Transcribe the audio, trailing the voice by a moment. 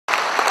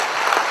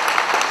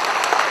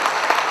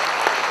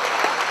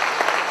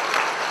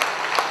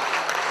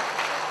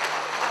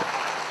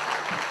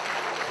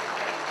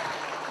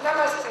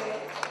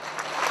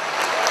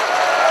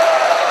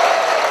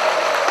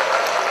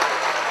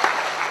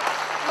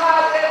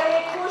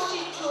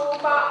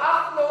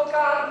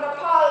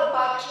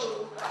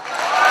too.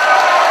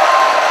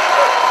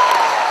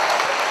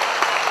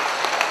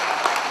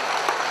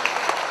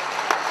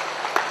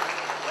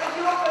 With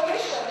your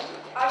permission,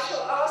 I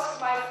shall ask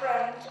my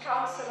friend,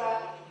 Councillor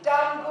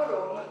Dan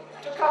Gurung,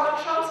 to come and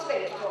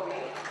translate for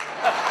me.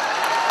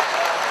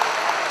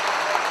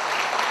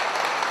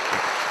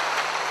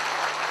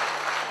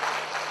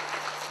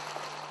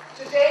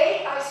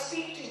 Today I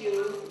speak to you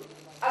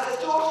as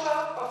a daughter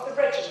of the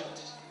regiment.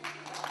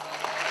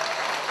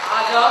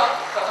 आज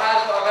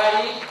तपाईहरुको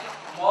अगाडि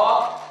म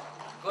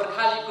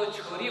गोर्खालीको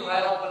छोरी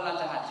भएर बोल्न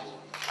चाहन्छु।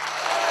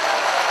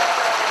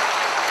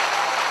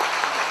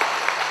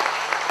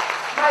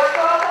 My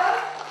father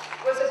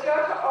was a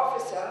Gurkha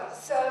officer,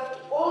 served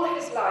all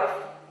his life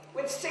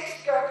with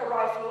 6th Gurkha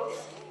Rifles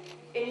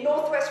in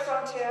Northwest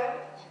Frontier,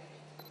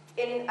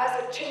 as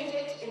a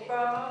Chindit in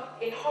Burma,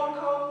 in Hong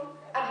Kong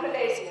and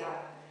Malaysia.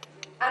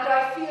 And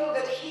I feel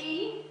that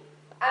he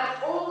and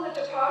all the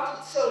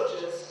departed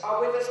soldiers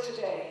are with us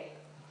today.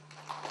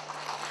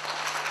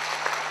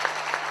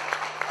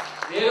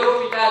 मेरो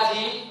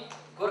पिताजी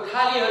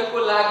गोर्खालीहरुको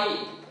लागि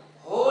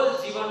whole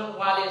जीवन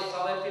उहाँले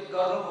समर्पित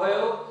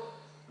गर्नुभयो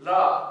र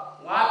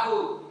उहाँको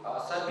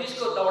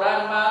सर्भिसको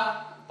दौरानमा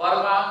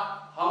Burma,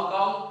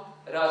 Hong Kong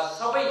र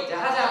सबै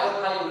जहाँ जहाँ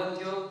गोर्खाली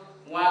हुनुहुन्थ्यो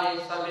उहाँले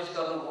सर्भिस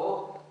गर्नुभयो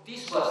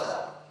 30 वर्ष।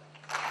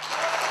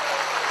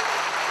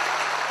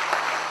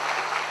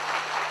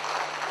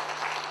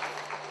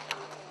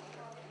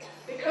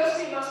 Because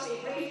we must be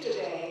brief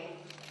today,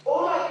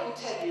 all I can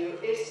tell you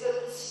is that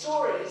the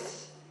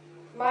stories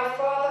my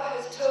father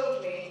has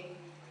told me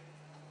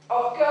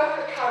of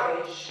Gurkha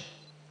courage,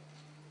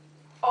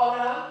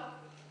 honor,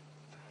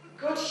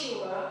 good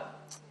humor,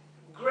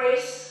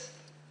 grace,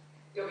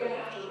 you're going to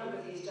have to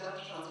remember these down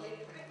to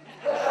translate,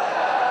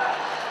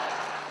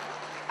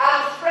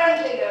 and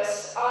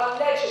friendliness are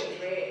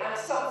legendary and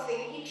something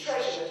he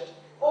treasured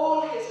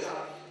all his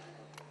life.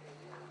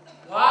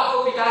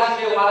 उहाँको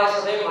पिताजीले उहाँलाई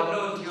सधैँ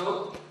भन्नुहुन्थ्यो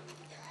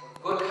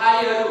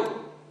गोर्खालीहरु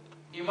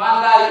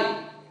इमानदारी,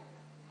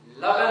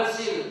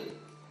 लगनशील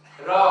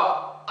र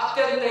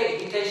अत्यन्तै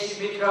हितैषी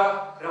मित्र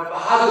र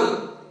बहादुर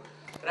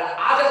र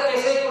आज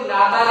त्यसैको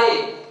नाताले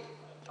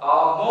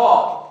म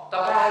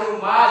तपाईहरु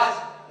माझ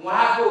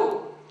उहाँको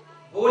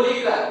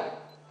बोलीलाई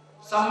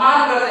सम्मान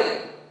गर्दै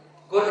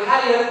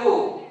गोर्खालीहरुको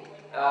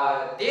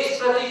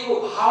देशप्रतिको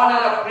भावना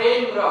र प्रेम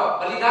र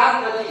बलिदान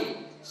प्रति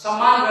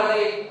सम्मान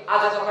गर्दै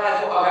आज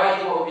तपाईहरुको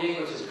अगाडि म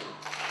उभिएको छु।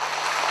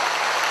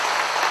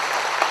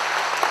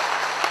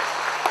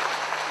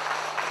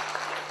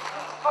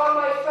 On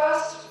my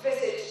first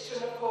visit to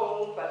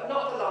Nepal, but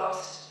not the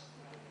last,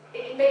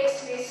 it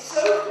makes me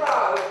so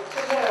proud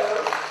to know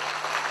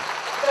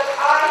that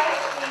I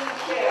have been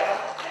here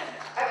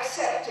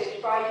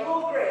accepted by your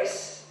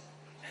grace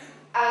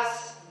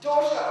as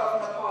daughter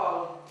of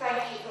Nepal. Thank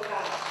you for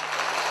that.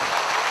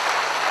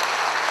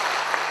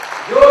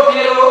 यो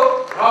मेरो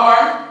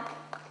भ्रमण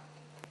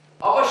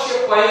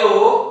अवश्य पहिलो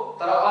हो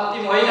तर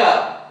अन्तिम होइन,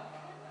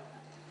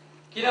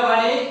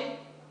 किनभने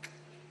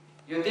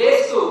यो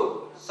देशको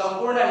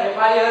सम्पूर्ण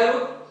नेपालीहरु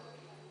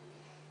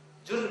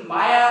जुन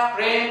माया,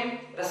 प्रेम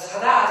र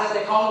सदा आज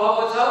देखाउनु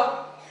भएको छ,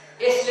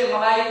 यसले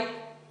मलाई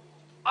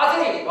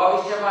अझै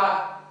भविष्यमा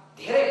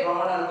धेरै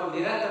भ्रमणहरुको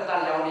निरन्तरता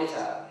ल्याउनेछ।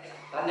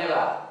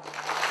 धन्यवाद।